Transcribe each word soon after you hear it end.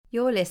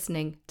You're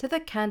listening to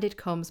the Candid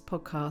Comms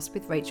podcast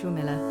with Rachel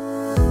Miller.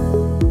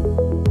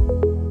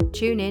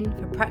 Tune in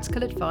for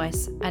practical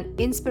advice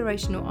and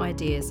inspirational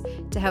ideas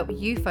to help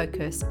you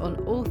focus on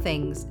all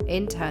things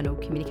internal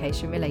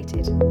communication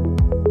related.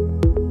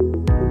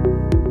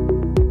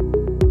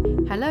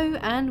 Hello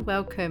and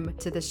welcome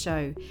to the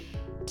show.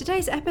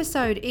 Today's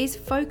episode is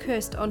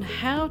focused on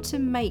how to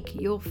make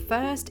your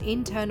first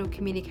internal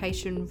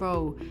communication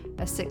role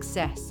a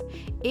success.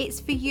 It's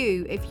for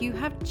you if you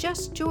have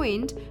just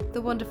joined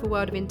the wonderful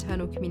world of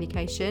internal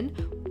communication.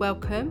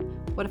 Welcome.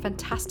 What a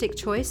fantastic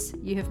choice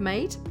you have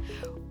made.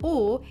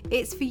 Or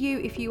it's for you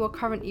if you are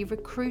currently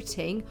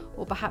recruiting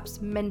or perhaps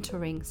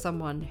mentoring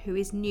someone who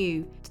is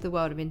new to the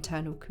world of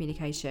internal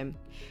communication.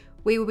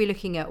 We will be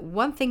looking at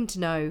one thing to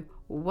know,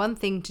 one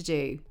thing to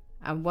do,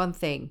 and one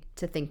thing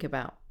to think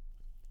about.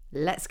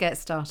 Let's get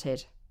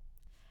started.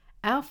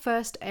 Our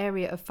first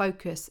area of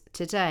focus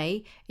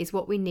today is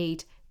what we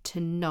need to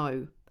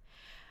know.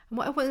 And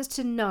what I want us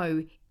to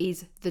know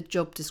is the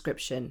job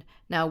description.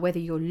 Now, whether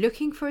you're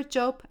looking for a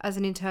job as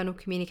an internal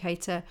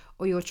communicator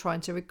or you're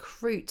trying to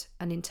recruit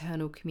an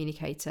internal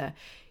communicator,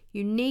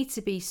 you need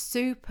to be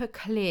super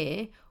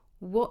clear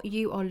what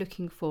you are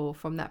looking for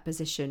from that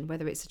position,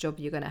 whether it's a job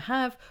you're going to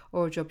have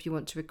or a job you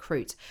want to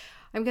recruit.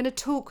 I'm going to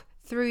talk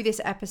through this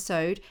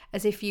episode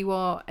as if you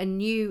are a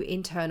new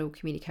internal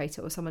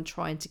communicator or someone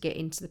trying to get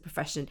into the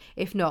profession.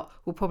 If not,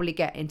 we'll probably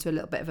get into a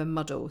little bit of a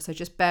muddle, so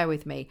just bear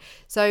with me.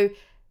 So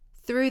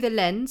through the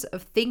lens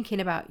of thinking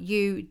about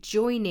you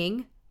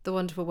joining the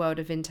wonderful world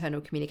of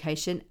internal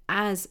communication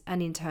as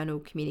an internal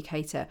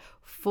communicator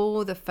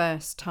for the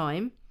first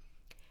time,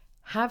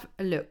 have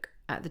a look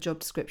at the job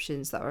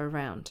descriptions that are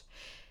around.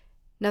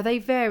 Now, they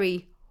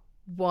vary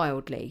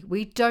wildly.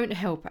 We don't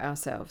help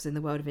ourselves in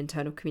the world of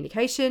internal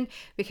communication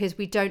because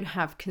we don't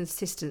have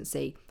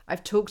consistency.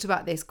 I've talked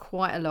about this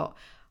quite a lot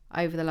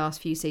over the last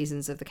few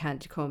seasons of the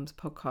Candid Comms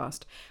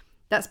podcast.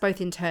 That's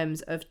both in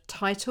terms of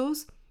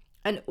titles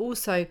and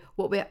also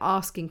what we're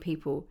asking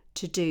people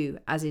to do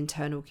as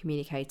internal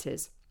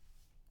communicators.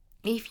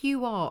 If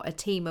you are a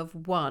team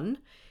of one,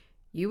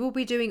 you will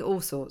be doing all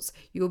sorts.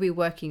 You'll be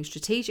working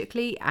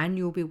strategically and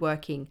you'll be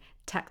working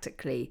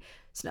tactically.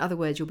 So in other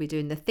words, you'll be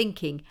doing the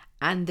thinking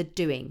and the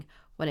doing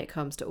when it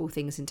comes to all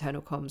things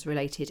internal comms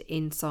related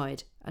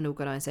inside an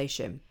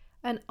organisation.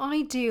 An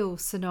ideal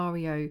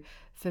scenario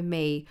for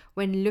me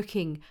when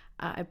looking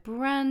at a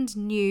brand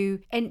new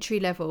entry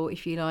level,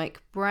 if you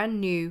like, brand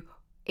new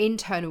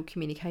internal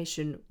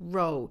communication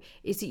role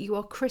is that you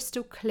are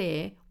crystal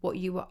clear what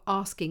you are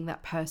asking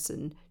that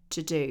person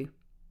to do.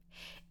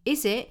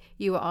 Is it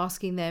you are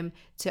asking them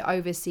to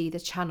oversee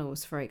the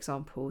channels, for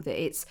example, that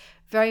it's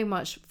very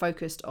much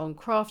focused on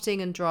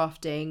crafting and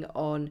drafting,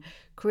 on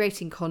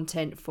creating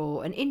content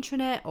for an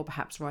intranet or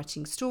perhaps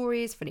writing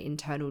stories for an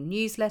internal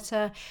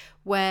newsletter,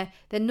 where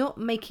they're not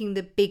making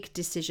the big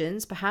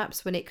decisions,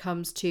 perhaps when it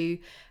comes to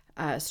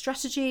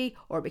strategy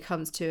or it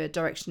comes to a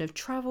direction of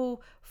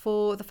travel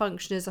for the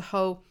function as a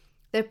whole.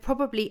 They're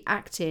probably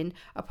acting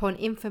upon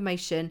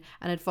information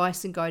and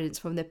advice and guidance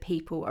from the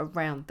people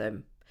around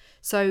them.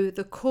 So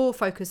the core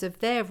focus of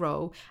their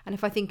role, and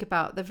if I think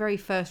about the very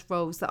first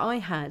roles that I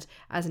had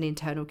as an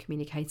internal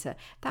communicator,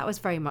 that was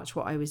very much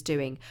what I was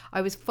doing. I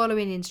was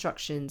following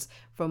instructions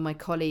from my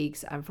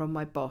colleagues and from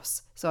my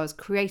boss. So I was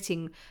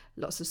creating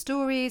lots of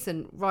stories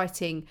and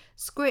writing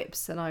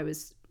scripts, and I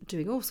was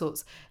doing all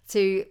sorts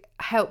to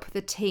help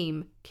the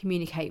team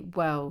communicate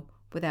well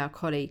with our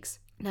colleagues.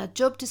 Now,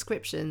 job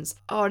descriptions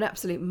are an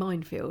absolute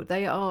minefield.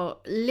 They are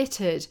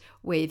littered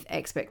with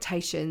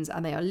expectations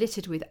and they are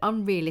littered with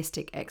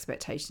unrealistic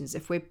expectations,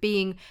 if we're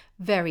being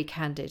very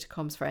candid,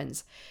 comms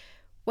friends.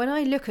 When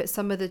I look at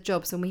some of the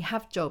jobs, and we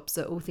have jobs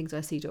at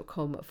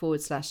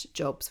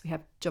allthingsic.com/jobs, we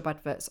have job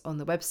adverts on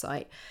the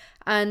website,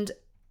 and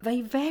they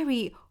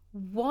vary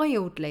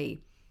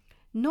wildly,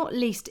 not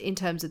least in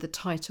terms of the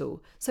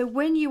title. So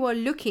when you are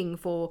looking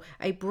for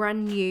a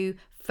brand new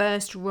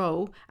first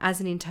role as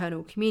an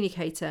internal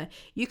communicator,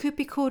 you could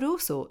be called all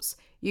sorts.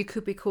 You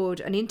could be called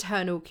an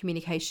internal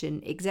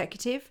communication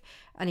executive,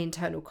 an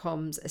internal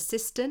comms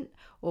assistant,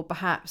 or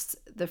perhaps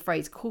the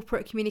phrase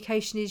corporate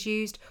communication is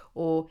used,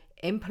 or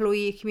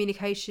employee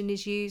communication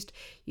is used.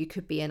 You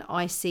could be an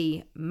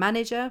IC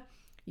manager.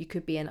 You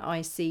could be an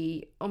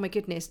IC, oh my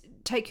goodness,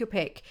 take your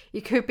pick.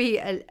 You could be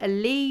a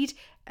lead,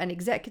 an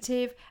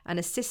executive, an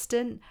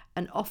assistant,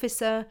 an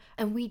officer,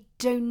 and we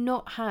do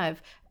not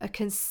have a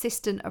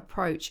consistent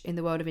approach in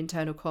the world of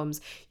internal comms.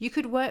 You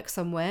could work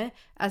somewhere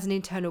as an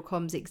internal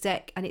comms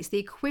exec and it's the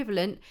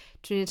equivalent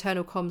to an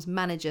internal comms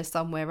manager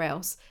somewhere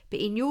else, but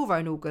in your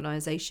own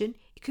organisation,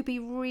 it could be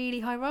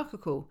really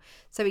hierarchical.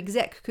 So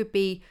exec could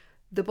be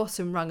the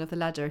bottom rung of the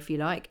ladder, if you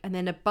like, and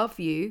then above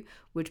you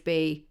would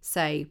be,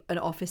 say, an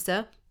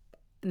officer,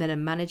 and then a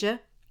manager,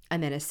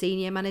 and then a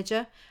senior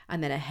manager,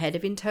 and then a head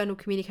of internal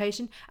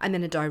communication, and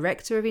then a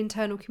director of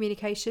internal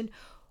communication.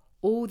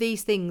 All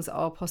these things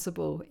are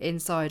possible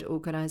inside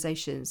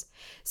organisations.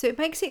 So it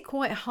makes it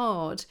quite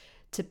hard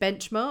to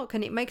benchmark,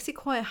 and it makes it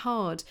quite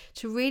hard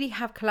to really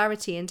have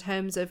clarity in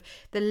terms of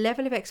the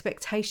level of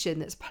expectation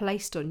that's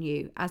placed on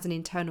you as an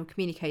internal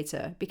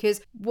communicator,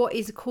 because what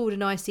is called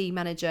an IC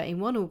manager in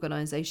one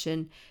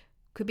organisation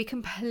could be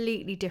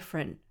completely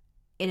different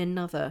in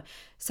another.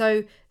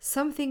 So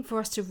something for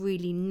us to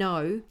really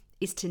know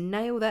is to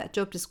nail that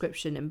job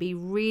description and be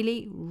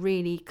really,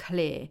 really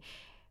clear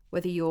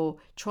whether you're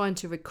trying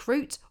to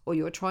recruit or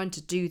you're trying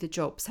to do the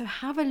job. So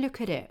have a look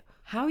at it.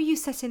 How are you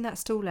setting that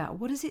stall out?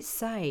 What does it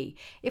say?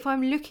 If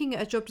I'm looking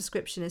at a job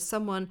description as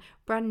someone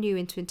brand new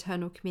into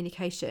internal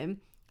communication,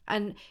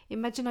 and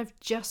imagine I've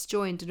just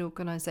joined an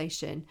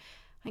organisation,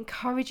 I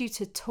encourage you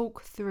to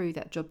talk through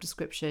that job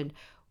description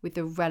with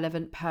the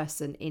relevant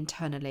person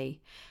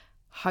internally.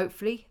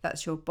 Hopefully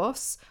that's your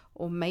boss,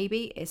 or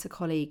maybe it's a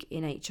colleague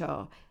in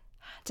HR,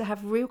 to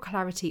have real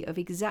clarity of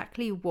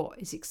exactly what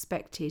is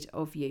expected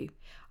of you.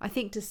 I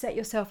think to set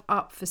yourself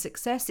up for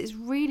success, it's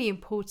really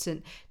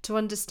important to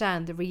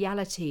understand the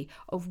reality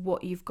of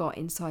what you've got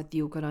inside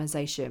the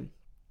organisation.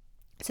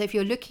 So if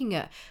you're looking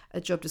at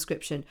a job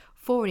description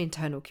for an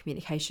internal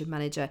communication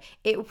manager,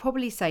 it will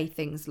probably say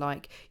things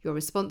like you're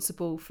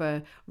responsible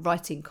for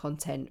writing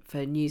content for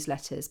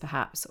newsletters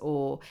perhaps,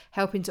 or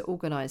helping to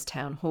organise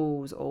town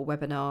halls or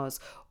webinars,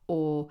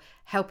 or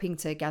helping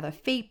to gather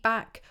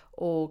feedback,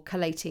 or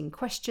collating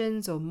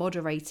questions or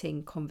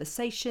moderating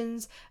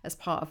conversations as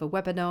part of a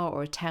webinar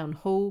or a town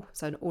hall,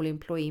 so an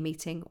all-employee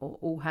meeting or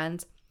all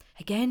hands.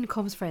 Again,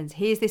 comms friends,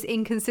 here's this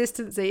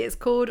inconsistency. It's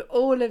called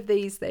all of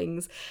these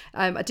things.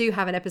 I do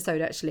have an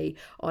episode actually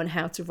on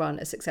how to run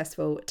a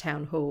successful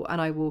town hall, and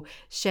I will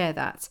share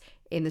that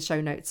in the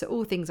show notes at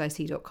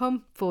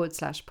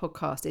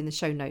allthingsic.com/podcast in the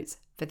show notes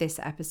for this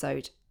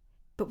episode.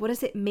 But what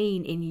does it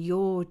mean in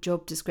your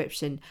job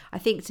description? I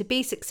think to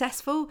be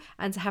successful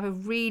and to have a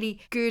really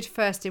good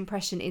first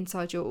impression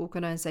inside your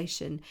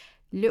organisation,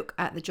 look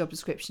at the job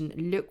description,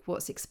 look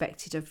what's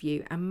expected of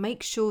you, and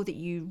make sure that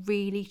you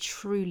really,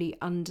 truly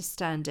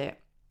understand it.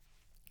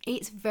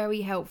 It's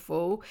very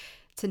helpful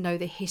to know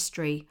the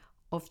history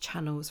of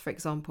channels, for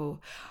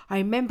example. I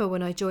remember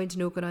when I joined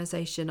an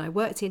organisation, I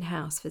worked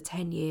in-house for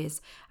 10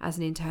 years as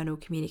an internal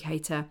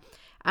communicator.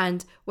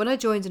 And when I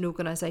joined an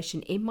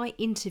organisation, in my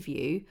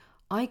interview,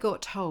 I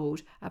got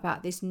told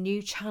about this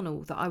new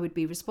channel that I would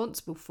be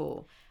responsible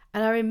for.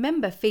 And I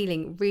remember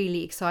feeling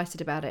really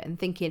excited about it and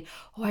thinking,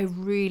 oh, I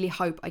really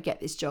hope I get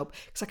this job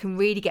because I can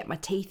really get my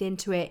teeth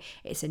into it.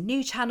 It's a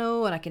new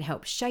channel and I can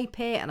help shape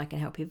it and I can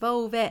help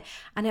evolve it.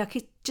 And I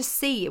could just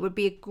see it would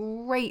be a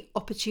great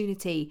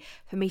opportunity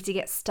for me to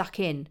get stuck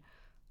in.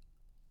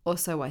 Or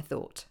so I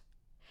thought.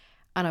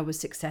 And I was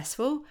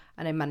successful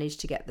and I managed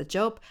to get the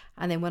job.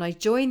 And then when I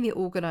joined the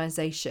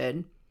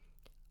organisation,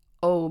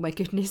 oh my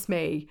goodness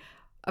me,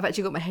 I've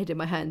actually got my head in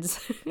my hands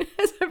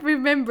as I'm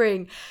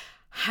remembering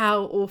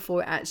how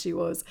awful it actually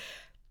was.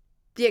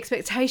 The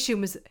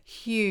expectation was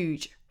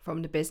huge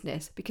from the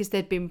business because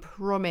they'd been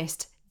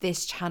promised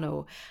this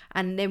channel.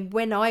 And then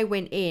when I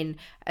went in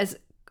as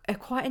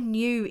quite a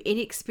new,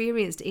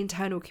 inexperienced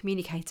internal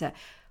communicator,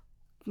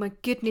 my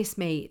goodness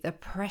me, the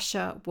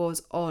pressure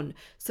was on.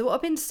 So what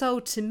had been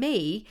sold to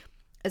me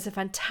as a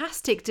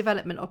fantastic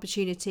development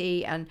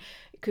opportunity and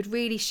could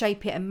really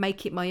shape it and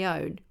make it my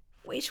own,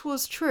 which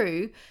was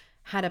true,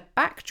 had a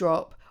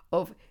backdrop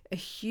of a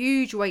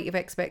huge weight of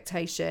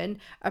expectation,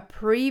 a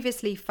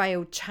previously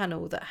failed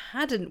channel that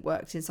hadn't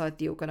worked inside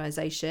the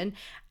organisation,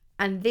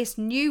 and this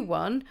new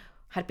one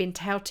had been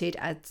touted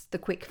as the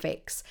quick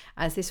fix,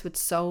 as this would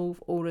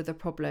solve all of the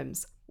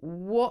problems.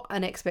 What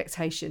an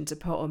expectation to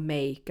put on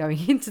me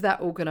going into that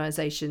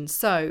organisation.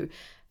 So,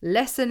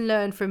 lesson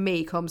learned from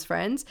me, comms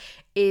friends,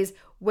 is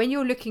when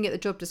you're looking at the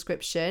job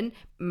description,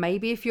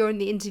 maybe if you're in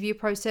the interview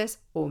process,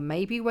 or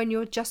maybe when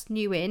you're just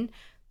new in,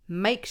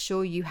 make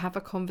sure you have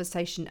a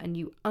conversation and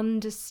you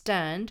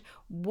understand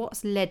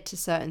what's led to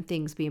certain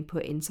things being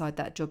put inside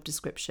that job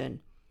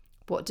description.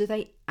 What do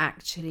they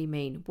actually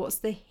mean? What's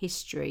the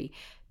history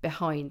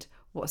behind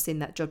what's in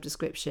that job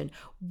description?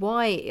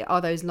 Why are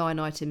those line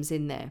items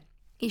in there?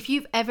 If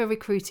you've ever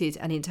recruited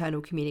an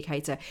internal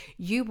communicator,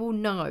 you will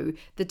know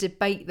the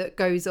debate that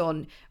goes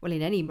on, well,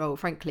 in any role,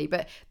 frankly,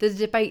 but the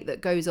debate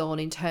that goes on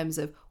in terms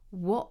of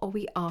what are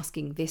we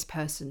asking this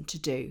person to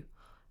do?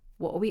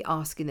 What are we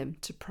asking them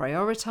to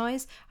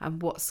prioritise?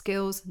 And what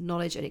skills,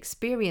 knowledge and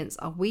experience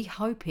are we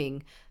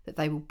hoping that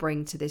they will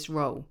bring to this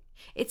role?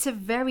 It's a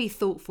very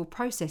thoughtful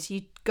process.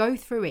 You go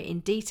through it in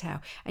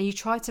detail and you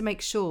try to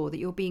make sure that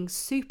you're being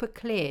super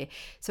clear.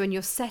 So when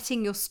you're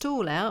setting your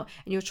stall out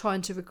and you're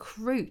trying to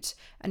recruit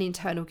an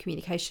internal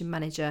communication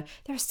manager,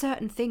 there are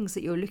certain things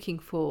that you're looking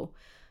for.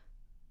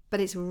 But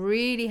it's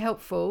really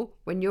helpful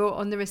when you're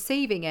on the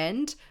receiving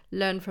end,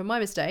 learn from my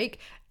mistake,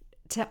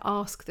 to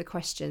ask the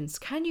questions.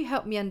 Can you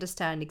help me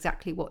understand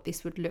exactly what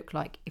this would look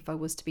like if I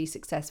was to be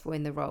successful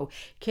in the role?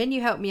 Can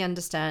you help me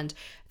understand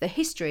the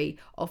history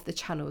of the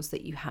channels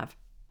that you have?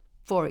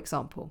 For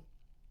example,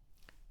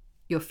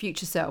 your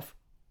future self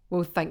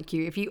will thank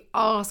you if you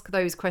ask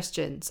those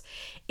questions.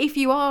 If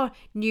you are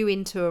new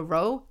into a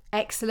role,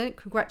 excellent,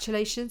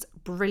 congratulations,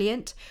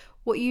 brilliant.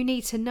 What you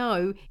need to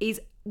know is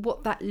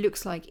what that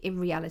looks like in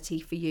reality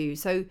for you.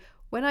 So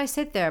when I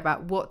said there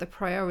about what the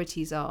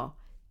priorities are,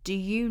 do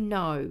you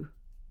know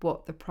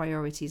what the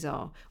priorities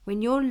are?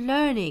 When you're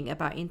learning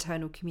about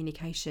internal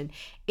communication,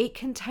 it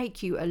can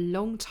take you a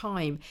long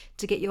time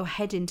to get your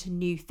head into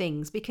new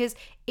things because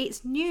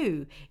it's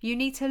new. You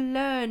need to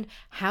learn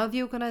how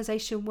the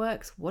organization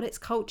works, what its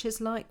culture's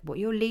like, what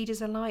your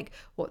leaders are like,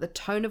 what the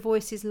tone of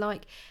voice is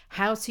like,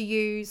 how to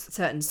use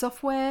certain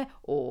software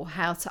or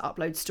how to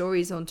upload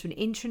stories onto an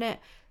intranet.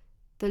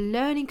 The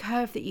learning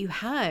curve that you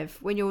have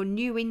when you're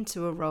new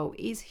into a role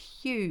is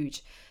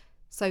huge.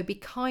 So be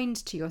kind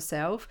to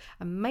yourself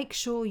and make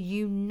sure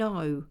you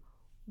know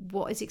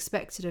what is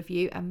expected of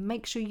you and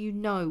make sure you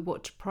know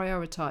what to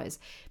prioritize.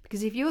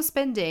 Because if you're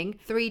spending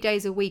 3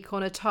 days a week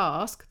on a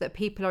task that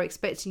people are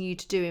expecting you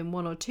to do in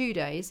 1 or 2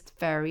 days, it's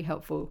very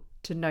helpful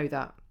to know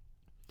that.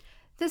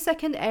 The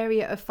second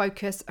area of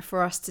focus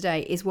for us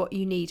today is what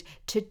you need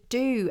to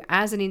do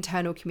as an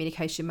internal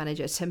communication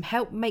manager to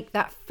help make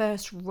that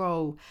first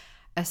role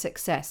a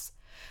success.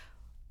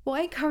 What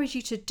I encourage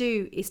you to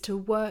do is to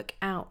work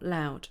out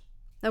loud.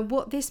 Now,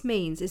 what this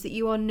means is that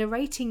you are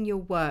narrating your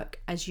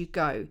work as you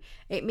go.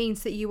 It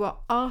means that you are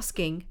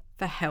asking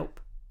for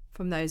help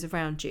from those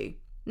around you.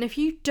 And if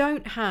you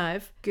don't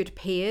have good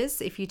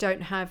peers, if you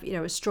don't have,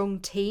 a strong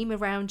team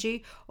around you,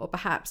 or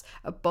perhaps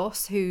a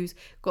boss who's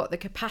got the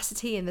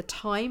capacity and the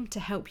time to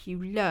help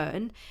you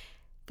learn,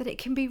 then it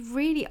can be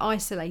really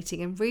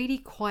isolating and really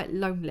quite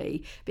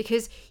lonely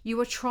because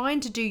you are trying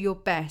to do your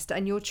best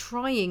and you're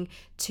trying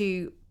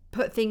to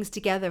put things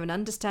together and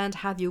understand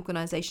how the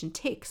organization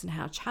ticks and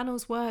how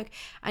channels work,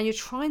 and you're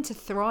trying to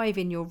thrive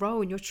in your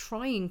role and you're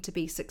trying to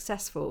be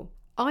successful.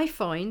 I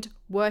find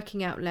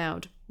working out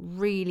loud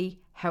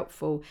really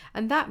helpful,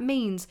 and that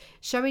means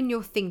showing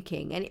your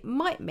thinking. And it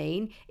might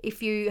mean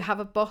if you have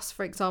a boss,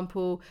 for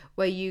example,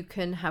 where you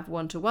can have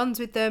one-to-ones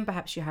with them,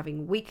 perhaps you're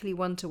having weekly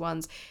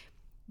one-to-ones,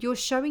 you're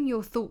showing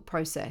your thought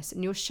process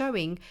and you're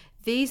showing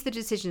these are the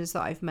decisions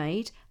that I've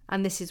made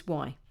and this is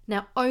why.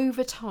 Now,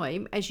 over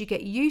time, as you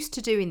get used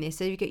to doing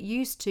this, as you get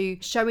used to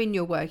showing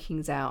your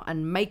workings out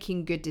and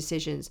making good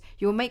decisions,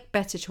 you'll make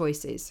better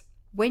choices.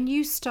 When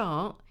you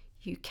start,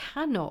 you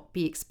cannot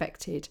be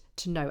expected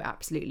to know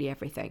absolutely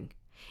everything.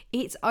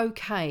 It's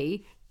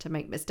okay to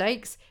make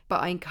mistakes,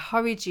 but I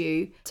encourage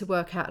you to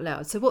work out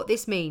loud. So what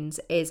this means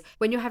is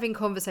when you're having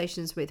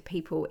conversations with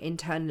people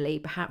internally,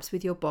 perhaps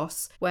with your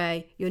boss,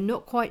 where you're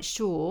not quite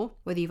sure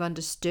whether you've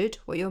understood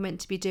what you're meant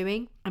to be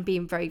doing, and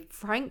being very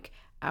frank,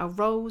 our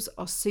roles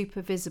are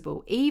super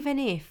visible. Even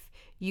if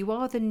you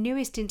are the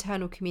newest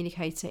internal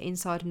communicator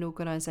inside an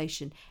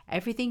organisation,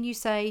 everything you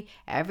say,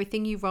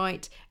 everything you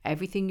write,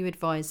 everything you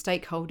advise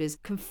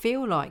stakeholders can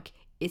feel like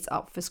it's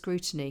up for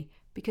scrutiny,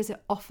 because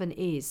it often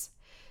is.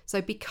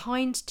 So be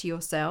kind to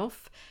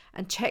yourself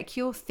and check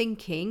your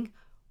thinking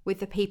with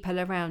the people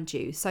around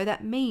you. So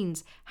that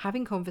means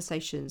having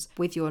conversations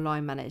with your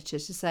line manager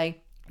to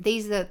say,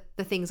 these are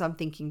the things I'm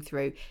thinking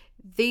through.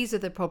 These are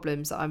the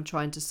problems that I'm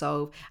trying to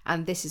solve,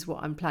 and this is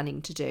what I'm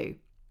planning to do.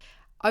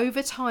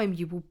 Over time,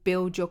 you will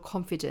build your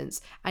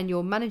confidence and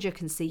your manager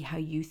can see how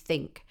you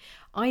think.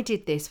 I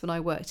did this when I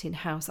worked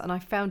in-house and I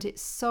found it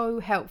so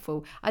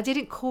helpful. I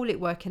didn't call it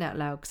working out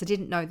loud because I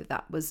didn't know that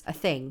that was a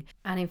thing.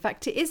 And in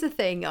fact, it is a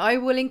thing. I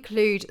will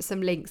include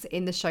some links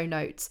in the show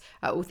notes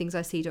at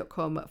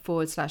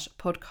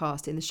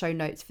allthingsic.com/podcast in the show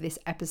notes for this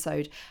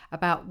episode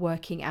about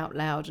working out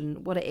loud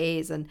and what it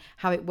is and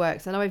how it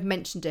works. I know I've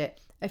mentioned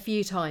it a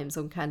few times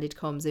on Candid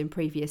Comms in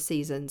previous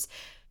seasons.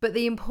 But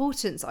the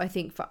importance, I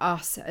think, for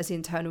us as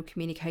internal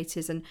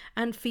communicators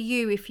and for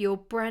you if you're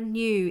brand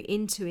new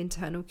into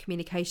internal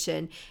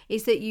communication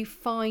is that you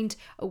find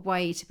a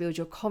way to build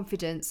your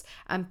confidence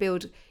and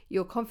build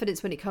your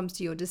confidence when it comes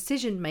to your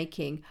decision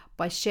making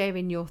by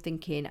sharing your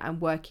thinking and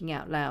working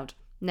out loud.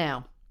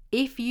 Now,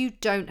 if you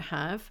don't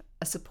have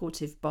a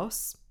supportive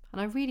boss,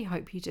 and I really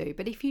hope you do,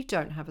 but if you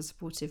don't have a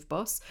supportive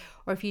boss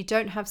or if you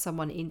don't have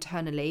someone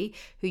internally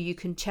who you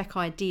can check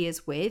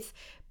ideas with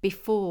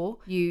before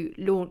you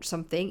launch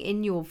something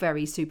in your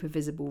very super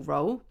visible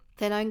role,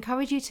 then I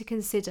encourage you to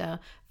consider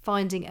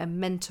finding a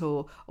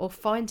mentor or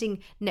finding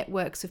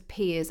networks of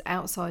peers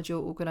outside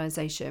your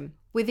organisation.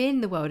 Within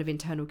the world of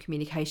internal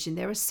communication,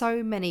 there are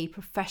so many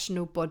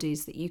professional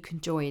bodies that you can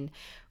join,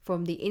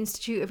 from the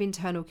Institute of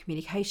Internal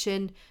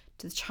Communication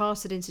to the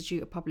Chartered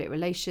Institute of Public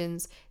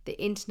Relations,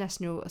 the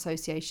International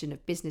Association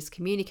of Business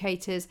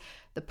Communicators,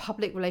 the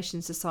Public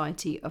Relations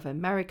Society of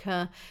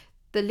America.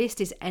 The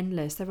list is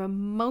endless. There are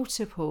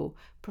multiple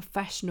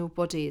professional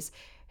bodies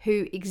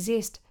who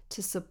exist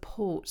to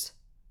support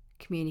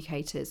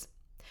communicators.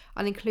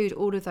 I'll include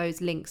all of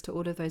those links to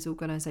all of those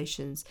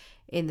organisations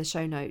in the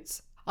show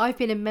notes. I've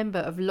been a member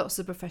of lots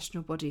of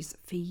professional bodies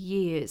for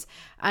years,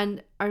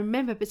 and I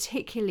remember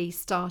particularly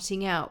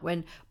starting out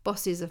when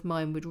bosses of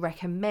mine would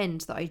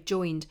recommend that I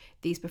joined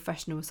these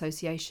professional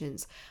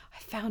associations. I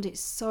found it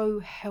so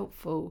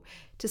helpful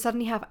to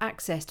suddenly have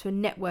access to a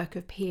network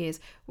of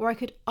peers where I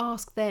could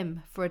ask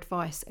them for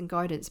advice and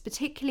guidance,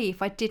 particularly if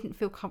I didn't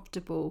feel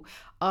comfortable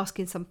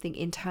asking something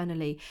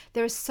internally.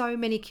 There are so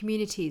many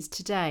communities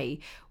today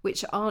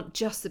which aren't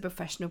just the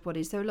professional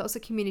bodies. There are lots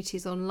of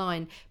communities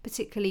online,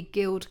 particularly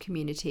guild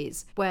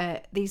communities,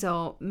 where these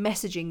are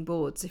messaging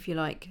boards, if you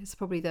like. It's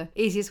probably the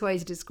easiest way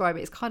to describe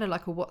it. It's kind of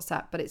like a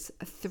WhatsApp, but it's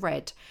a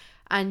thread.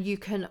 And you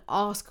can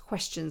ask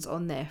questions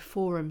on there,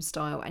 forum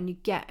style, and you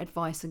get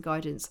advice and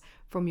guidance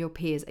from your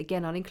peers.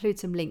 Again, I'll include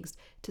some links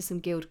to some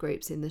guild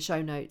groups in the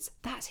show notes.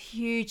 That's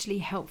hugely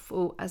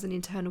helpful as an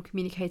internal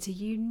communicator.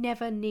 You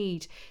never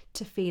need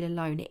to feel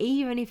alone,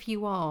 even if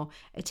you are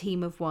a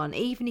team of one,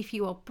 even if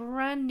you are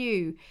brand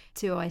new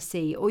to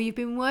IC, or you've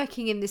been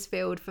working in this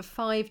field for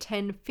 5,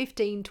 10,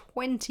 15,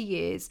 20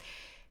 years.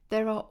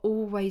 There are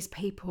always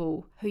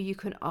people who you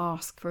can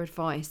ask for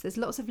advice. There's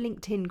lots of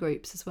LinkedIn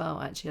groups as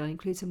well, actually. I'll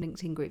include some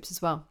LinkedIn groups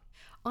as well.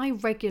 I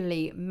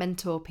regularly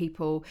mentor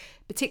people,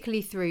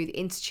 particularly through the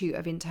Institute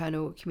of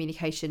Internal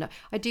Communication.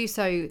 I do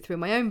so through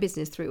my own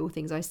business, through All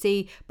Things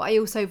IC, but I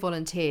also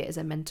volunteer as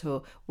a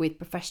mentor with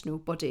professional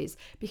bodies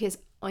because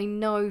I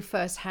know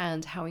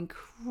firsthand how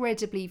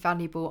incredibly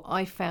valuable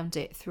I found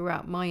it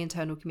throughout my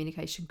internal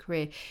communication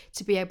career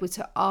to be able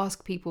to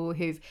ask people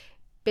who've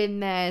been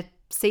there,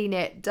 seen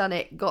it, done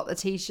it, got the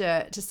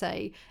t-shirt to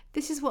say,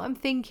 this is what I'm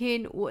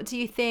thinking, what do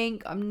you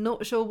think? I'm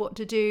not sure what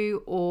to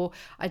do, or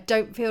I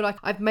don't feel like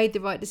I've made the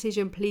right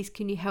decision, please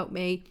can you help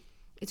me?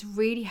 It's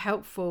really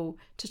helpful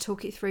to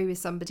talk it through with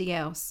somebody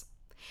else.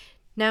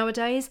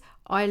 Nowadays,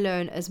 I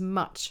learn as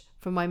much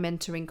from my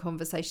mentoring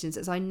conversations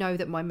as I know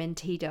that my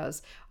mentee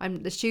does.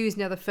 I'm the shoes in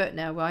the other foot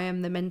now where I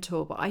am the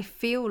mentor, but I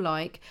feel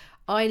like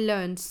I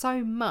learn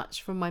so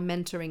much from my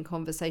mentoring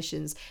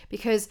conversations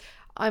because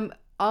I'm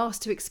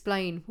asked to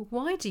explain,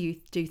 why do you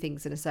do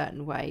things in a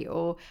certain way,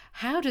 or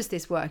how does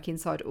this work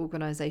inside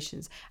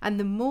organisations? And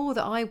the more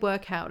that I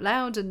work out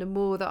loud and the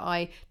more that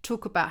I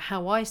talk about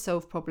how I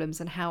solve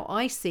problems and how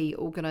I see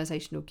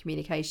organisational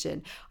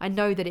communication, I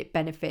know that it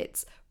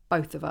benefits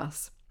both of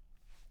us.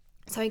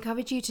 So I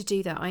encourage you to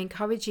do that. I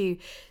encourage you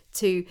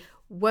to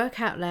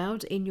work out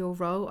loud in your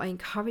role. I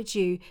encourage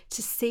you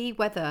to see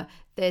whether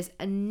there's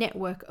a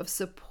network of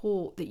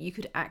support that you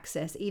could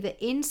access either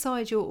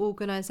inside your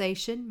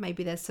organisation.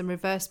 Maybe there's some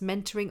reverse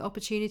mentoring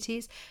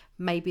opportunities.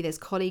 Maybe there's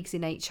colleagues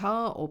in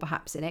HR or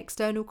perhaps in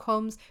external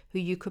comms who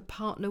you could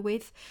partner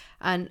with.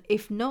 And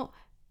if not,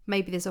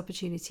 maybe there's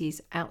opportunities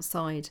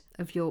outside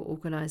of your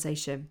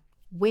organisation.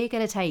 We're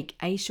going to take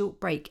a short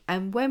break,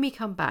 and when we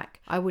come back,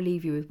 I will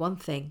leave you with one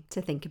thing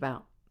to think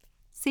about.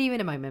 See you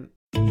in a moment.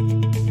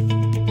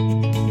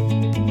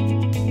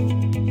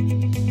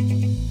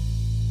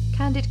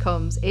 Candid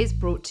Comms is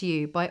brought to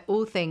you by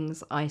All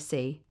Things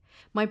IC.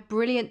 My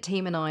brilliant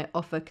team and I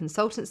offer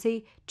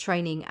consultancy,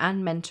 training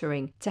and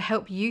mentoring to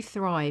help you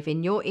thrive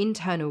in your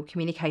internal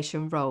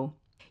communication role.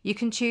 You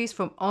can choose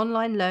from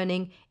online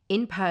learning,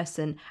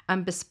 in-person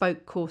and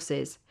bespoke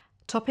courses.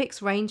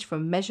 Topics range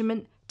from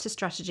measurement to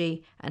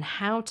strategy and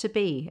how to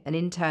be an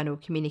internal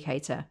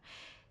communicator.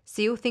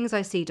 See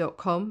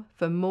allthingsic.com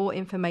for more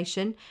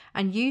information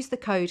and use the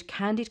code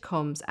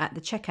CandidComms at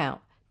the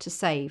checkout to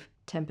save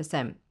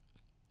 10%.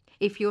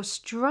 If you're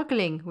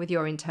struggling with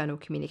your internal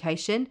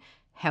communication,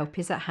 help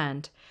is at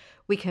hand.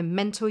 We can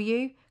mentor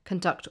you,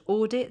 conduct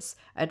audits,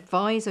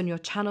 advise on your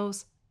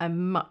channels,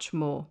 and much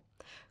more.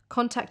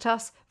 Contact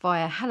us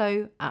via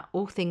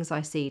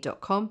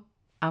hello@allthingsic.com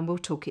and we'll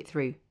talk it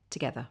through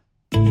together.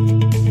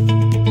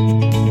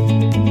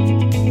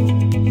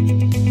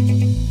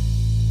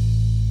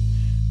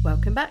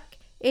 Welcome back.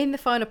 In the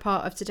final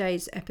part of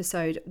today's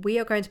episode, we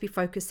are going to be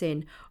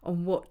focusing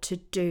on what to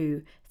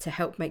do to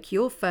help make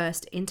your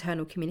first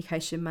internal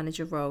communication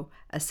manager role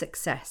a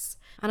success.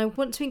 And I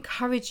want to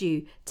encourage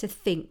you to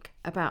think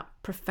about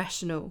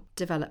professional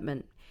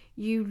development.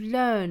 You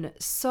learn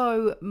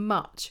so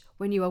much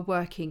when you are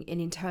working in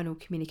internal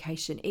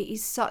communication. It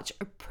is such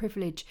a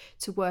privilege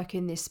to work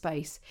in this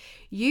space.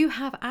 You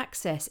have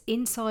access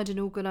inside an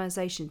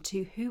organisation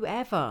to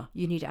whoever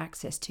you need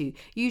access to.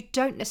 You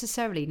don't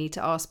necessarily need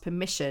to ask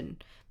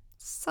permission.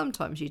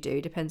 Sometimes you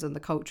do, depends on the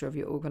culture of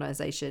your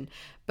organisation.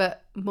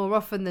 But more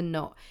often than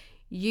not,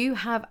 you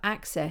have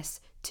access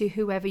to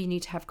whoever you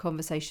need to have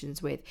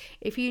conversations with.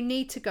 If you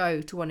need to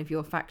go to one of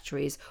your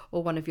factories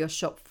or one of your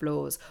shop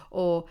floors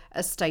or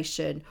a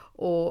station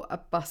or a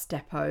bus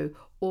depot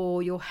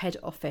or your head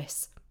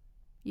office,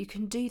 you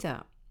can do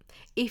that.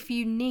 If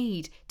you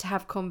need to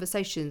have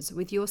conversations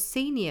with your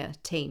senior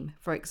team,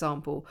 for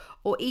example,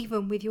 or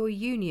even with your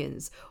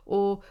unions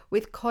or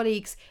with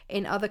colleagues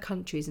in other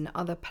countries and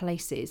other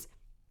places,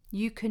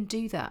 you can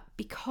do that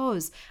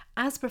because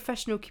as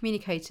professional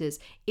communicators,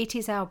 it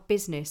is our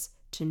business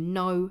to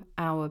know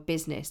our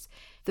business.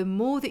 The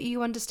more that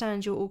you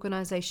understand your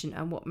organisation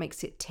and what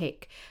makes it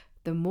tick,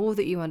 the more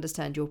that you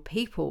understand your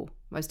people,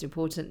 most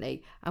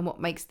importantly, and what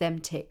makes them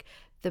tick,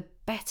 the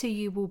better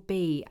you will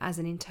be as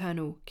an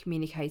internal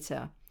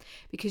communicator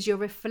because you're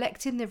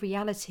reflecting the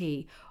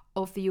reality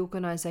of the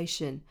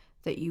organisation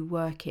that you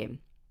work in.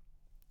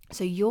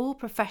 So your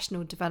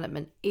professional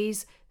development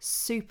is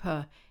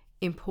super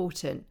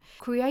important.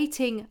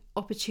 Creating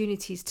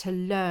opportunities to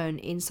learn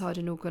inside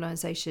an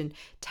organization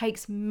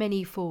takes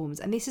many forms,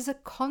 and this is a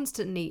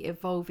constantly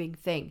evolving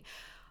thing.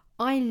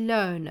 I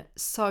learn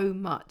so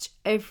much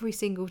every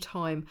single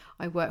time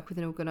I work with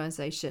an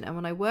organisation. And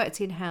when I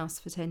worked in-house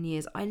for 10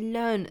 years, I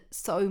learned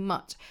so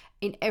much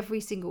in every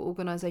single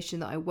organisation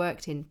that I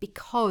worked in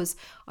because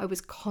I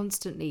was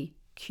constantly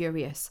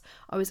curious.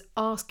 I was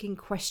asking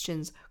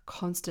questions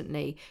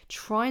constantly,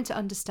 trying to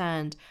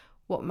understand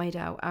what made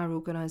our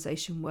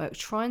organisation work,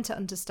 trying to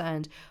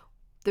understand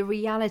the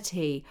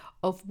reality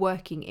of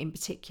working in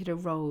particular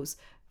roles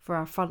for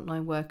our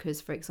frontline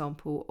workers, for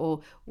example,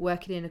 or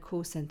working in a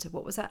call centre.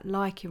 What was that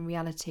like in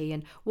reality,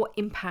 and what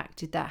impact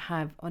did that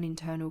have on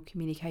internal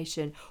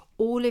communication?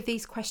 All of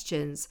these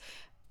questions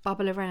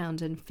bubble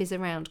around and fizz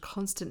around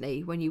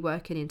constantly when you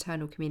work in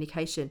internal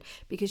communication,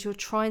 because you're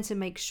trying to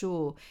make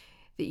sure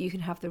that you can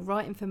have the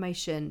right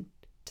information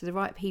to the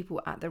right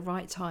people at the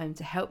right time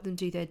to help them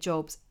do their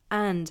jobs,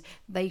 and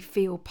they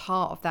feel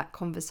part of that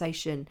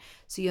conversation.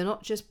 So you're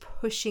not just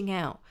pushing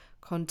out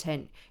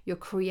content, you're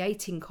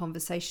creating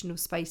conversational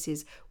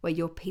spaces where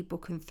your people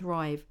can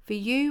thrive. For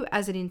you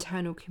as an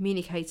internal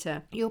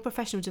communicator, your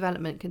professional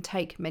development can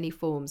take many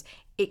forms.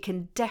 It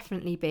can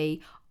definitely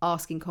be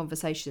asking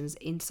conversations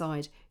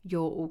inside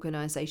your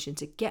organisation,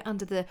 to get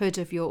under the hood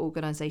of your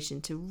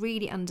organisation, to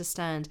really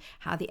understand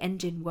how the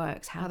engine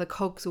works, how the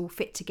cogs all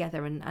fit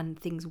together and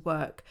things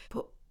work.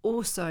 But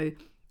also,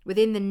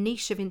 within the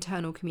niche of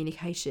internal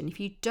communication, if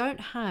you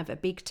don't have a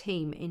big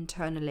team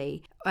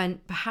internally,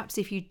 and perhaps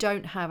if you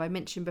don't have, I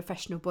mentioned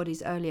professional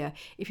bodies earlier,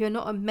 if you're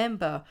not a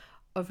member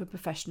of a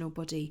professional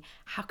body,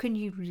 how can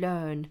you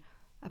learn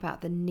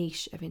about the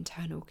niche of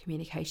internal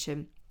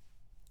communication?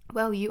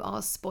 Well, you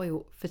are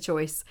spoilt for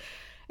choice.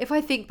 If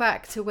I think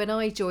back to when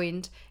I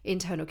joined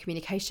internal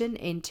communication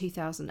in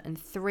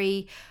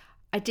 2003,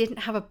 I didn't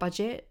have a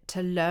budget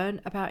to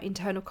learn about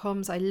internal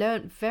comms. I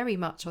learned very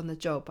much on the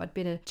job. I'd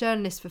been a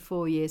journalist for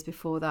 4 years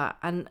before that,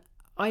 and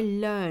I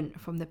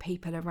learned from the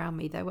people around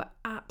me. They were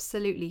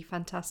absolutely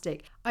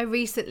fantastic. I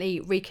recently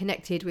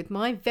reconnected with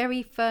my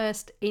very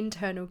first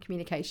internal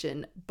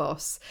communication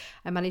boss.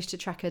 I managed to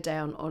track her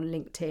down on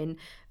LinkedIn,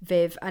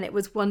 Viv, and it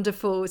was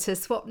wonderful to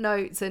swap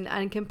notes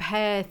and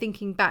compare,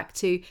 thinking back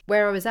to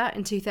where I was at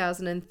in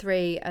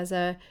 2003 as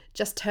a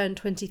just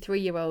turned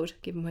 23-year-old,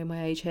 giving away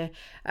my age here,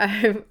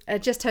 I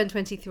just turned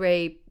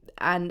 23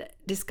 and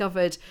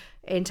discovered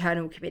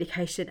internal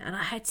communication, and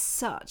I had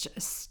such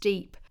a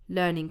steep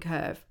learning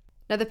curve.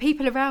 Now, the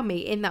people around me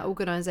in that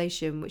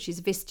organisation, which is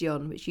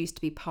Vistion, which used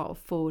to be part of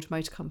Ford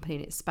Motor Company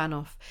and it span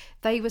off,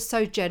 they were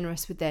so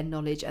generous with their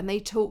knowledge and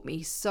they taught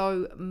me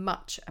so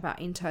much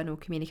about internal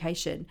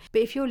communication.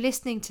 But if you're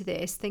listening to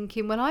this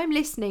thinking, well, I'm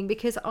listening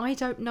because I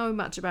don't know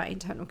much about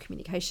internal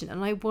communication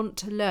and I want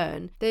to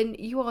learn, then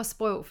you are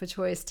spoilt for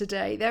choice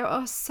today. There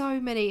are so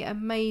many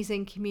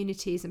amazing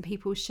communities and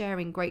people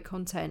sharing great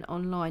content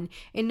online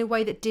in a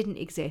way that didn't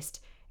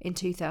exist in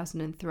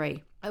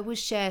 2003. I will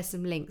share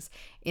some links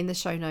in the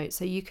show notes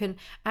so you can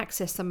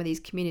access some of these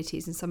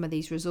communities and some of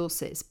these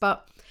resources.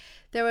 But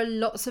there are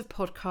lots of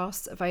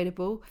podcasts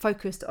available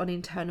focused on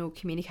internal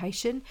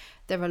communication.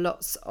 There are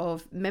lots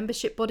of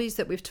membership bodies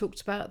that we've talked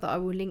about that I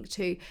will link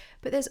to,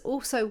 but there's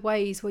also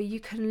ways where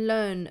you can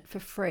learn for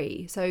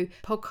free. So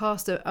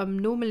podcasts are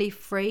normally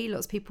free.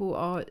 Lots of people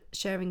are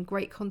sharing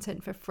great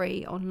content for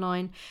free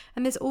online.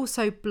 And there's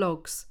also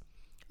blogs.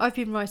 I've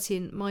been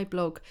writing my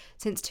blog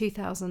since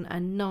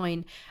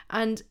 2009,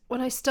 and when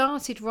I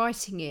started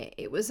writing it,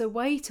 it was a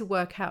way to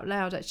work out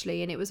loud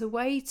actually, and it was a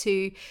way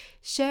to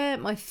share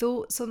my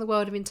thoughts on the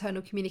world of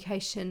internal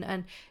communication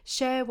and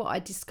share what I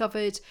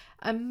discovered,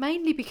 and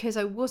mainly because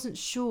I wasn't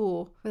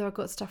sure whether I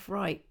got stuff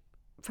right.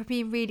 For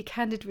being really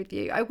candid with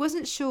you, I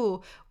wasn't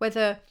sure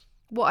whether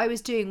what I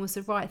was doing was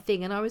the right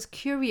thing, and I was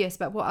curious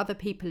about what other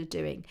people are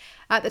doing.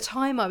 At the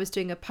time, I was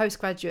doing a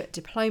postgraduate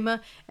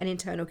diploma in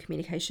internal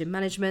communication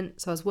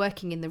management, so I was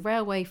working in the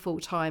railway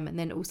full-time and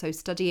then also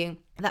studying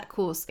that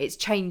course. It's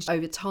changed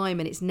over time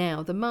and it's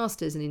now the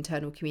Masters in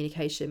Internal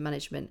Communication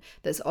Management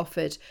that's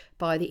offered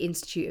by the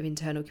Institute of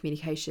Internal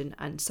Communication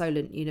and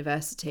Solent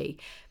University.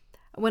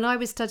 When I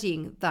was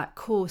studying that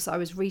course, I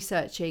was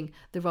researching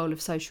the role of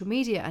social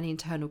media and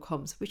internal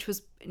comms, which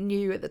was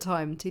new at the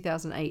time,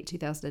 2008,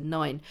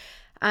 2009.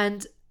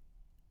 And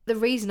the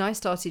reason I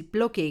started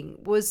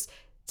blogging was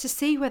to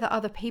see whether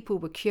other people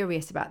were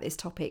curious about this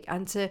topic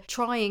and to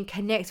try and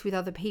connect with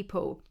other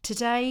people.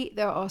 Today,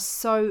 there are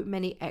so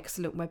many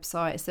excellent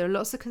websites. There are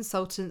lots of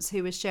consultants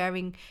who are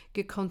sharing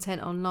good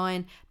content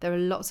online. There are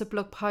lots of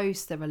blog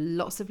posts. There are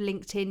lots of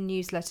LinkedIn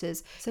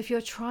newsletters. So if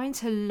you're trying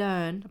to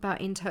learn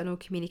about internal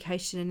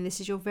communication and this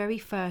is your very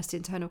first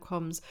internal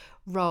comms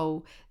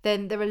role,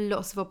 then there are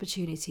lots of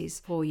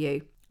opportunities for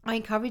you. I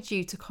encourage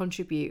you to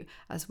contribute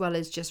as well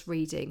as just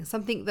reading.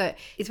 Something that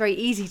is very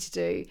easy to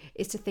do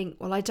is to think,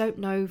 well, I don't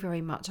know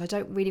very much. I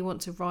don't really want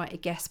to write a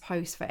guest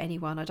post for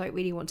anyone. I don't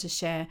really want to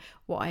share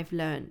what I've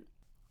learned.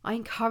 I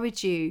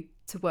encourage you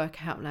to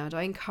work out loud.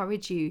 I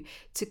encourage you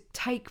to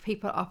take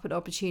people up on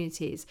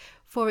opportunities.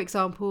 For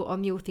example,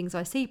 on the All Things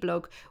I See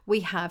blog, we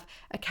have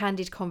a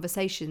Candid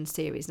Conversation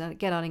series. Now,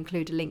 again, I'll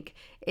include a link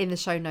in the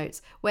show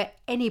notes where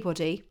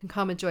anybody can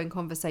come and join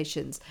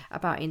conversations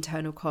about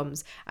internal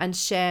comms and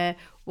share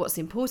what's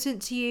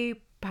important to you,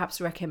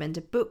 perhaps recommend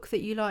a book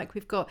that you like.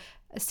 We've got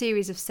a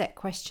series of set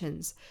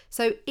questions.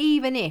 So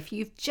even if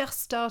you've just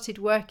started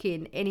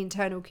working in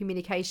internal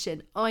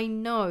communication, I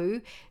know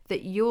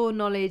that your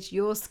knowledge,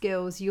 your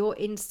skills, your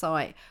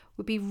insight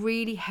would be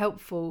really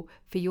helpful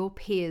for your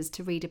peers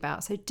to read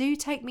about. So do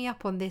take me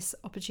up on this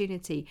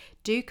opportunity.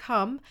 Do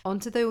come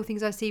onto the All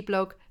Things I See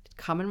blog,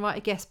 come and write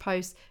a guest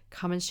post,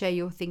 come and share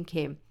your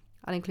thinking.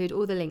 I'll include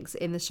all the links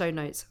in the show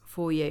notes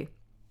for you.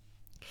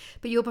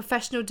 But your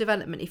professional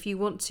development, if you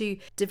want to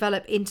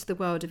develop into the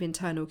world of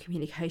internal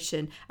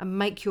communication and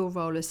make your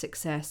role a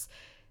success,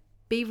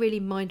 be really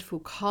mindful,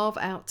 carve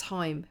out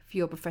time for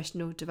your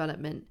professional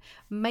development.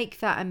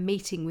 Make that a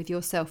meeting with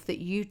yourself that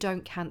you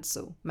don't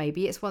cancel.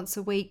 Maybe it's once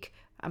a week,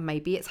 and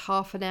maybe it's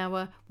half an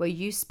hour where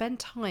you spend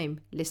time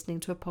listening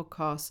to a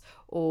podcast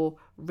or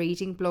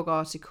reading blog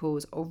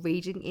articles or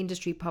reading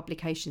industry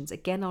publications.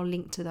 Again, I'll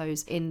link to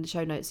those in the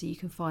show notes so you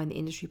can find the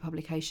industry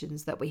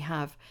publications that we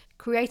have.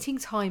 Creating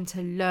time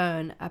to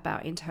learn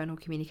about internal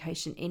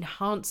communication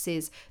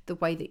enhances the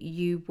way that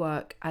you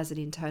work as an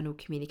internal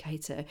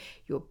communicator.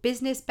 Your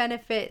business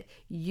benefit,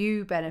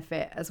 you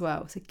benefit as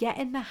well. So get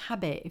in the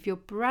habit. If you're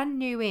brand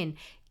new in,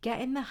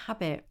 get in the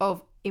habit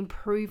of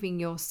improving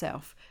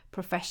yourself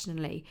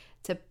professionally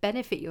to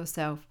benefit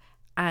yourself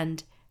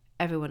and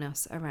everyone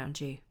else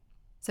around you.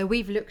 So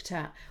we've looked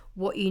at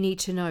what you need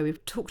to know.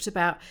 We've talked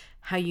about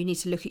how you need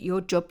to look at your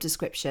job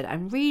description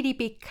and really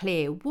be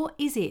clear. What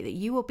is it that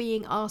you are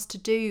being asked to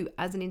do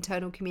as an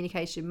internal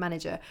communication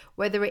manager,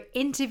 whether at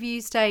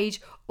interview stage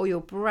or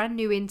you're brand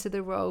new into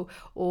the role,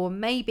 or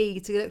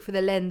maybe to look for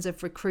the lens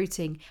of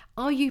recruiting?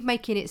 Are you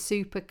making it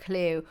super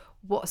clear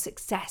what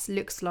success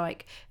looks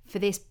like for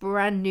this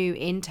brand new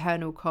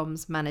internal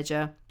comms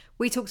manager?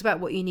 We talked about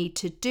what you need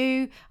to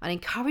do and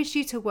encouraged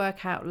you to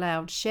work out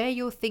loud, share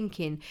your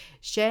thinking,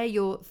 share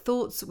your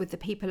thoughts with the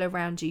people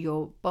around you,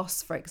 your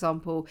boss, for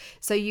example,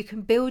 so you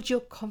can build your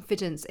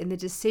confidence in the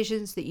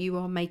decisions that you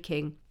are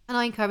making. And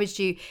I encouraged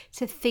you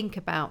to think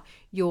about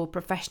your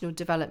professional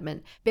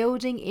development,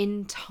 building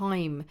in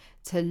time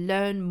to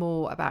learn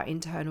more about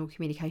internal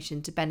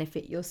communication to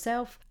benefit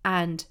yourself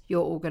and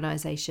your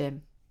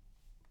organisation.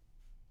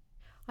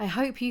 I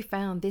hope you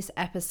found this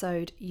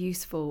episode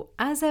useful.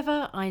 As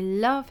ever, I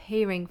love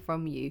hearing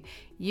from you.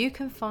 You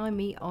can find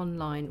me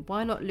online.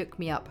 Why not look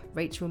me up,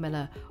 Rachel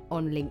Miller,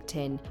 on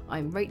LinkedIn?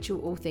 I'm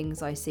Rachel All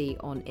Things I See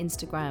on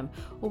Instagram.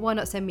 Or why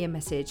not send me a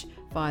message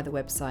via the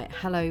website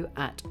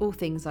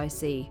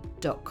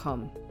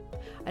hello@allthingsic.com.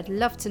 I'd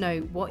love to know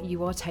what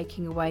you are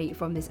taking away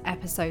from this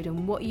episode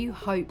and what you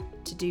hope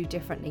to do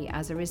differently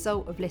as a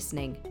result of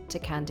listening to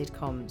Candid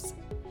Comms.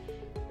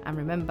 And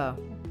remember,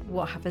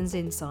 what happens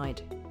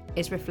inside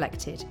is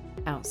reflected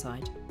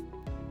outside.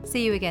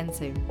 See you again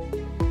soon.